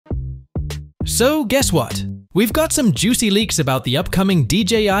So guess what? We've got some juicy leaks about the upcoming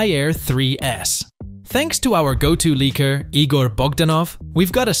DJI Air 3S. Thanks to our go-to leaker, Igor Bogdanov,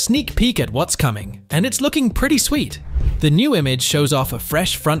 we've got a sneak peek at what's coming, and it's looking pretty sweet. The new image shows off a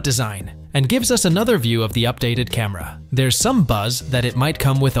fresh front design and gives us another view of the updated camera. There's some buzz that it might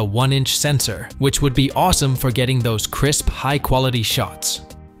come with a 1-inch sensor, which would be awesome for getting those crisp, high-quality shots.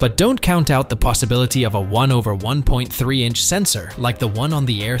 But don't count out the possibility of a 1/1.3-inch sensor like the one on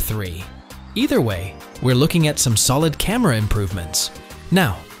the Air 3. Either way, we're looking at some solid camera improvements.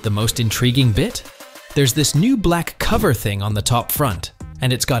 Now, the most intriguing bit? There's this new black cover thing on the top front,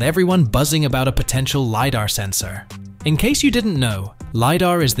 and it's got everyone buzzing about a potential LiDAR sensor. In case you didn't know,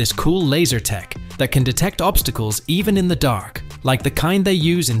 LiDAR is this cool laser tech that can detect obstacles even in the dark, like the kind they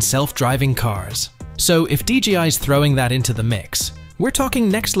use in self-driving cars. So if DJI's throwing that into the mix, we're talking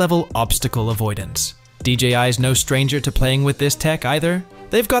next-level obstacle avoidance. DJI's no stranger to playing with this tech either.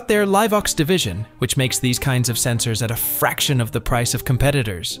 They've got their LiveOx division, which makes these kinds of sensors at a fraction of the price of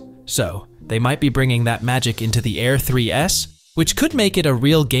competitors. So, they might be bringing that magic into the Air 3S, which could make it a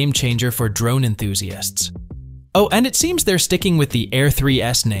real game changer for drone enthusiasts. Oh, and it seems they're sticking with the Air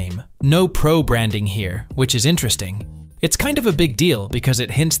 3S name. No Pro branding here, which is interesting. It's kind of a big deal because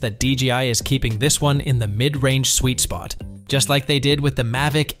it hints that DJI is keeping this one in the mid-range sweet spot, just like they did with the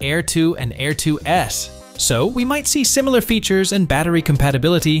Mavic Air 2 and Air 2S. So we might see similar features and battery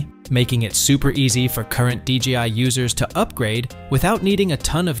compatibility, making it super easy for current DJI users to upgrade without needing a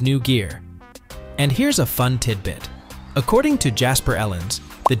ton of new gear. And here's a fun tidbit. According to Jasper Ellens,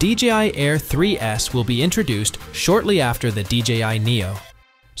 the DJI Air 3S will be introduced shortly after the DJI Neo.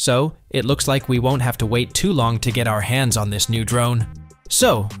 So it looks like we won't have to wait too long to get our hands on this new drone.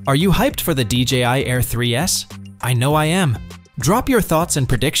 So, are you hyped for the DJI Air 3S? I know I am. Drop your thoughts and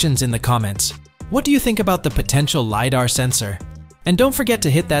predictions in the comments. What do you think about the potential LiDAR sensor? And don't forget to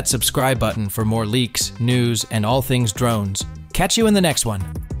hit that subscribe button for more leaks, news, and all things drones. Catch you in the next one.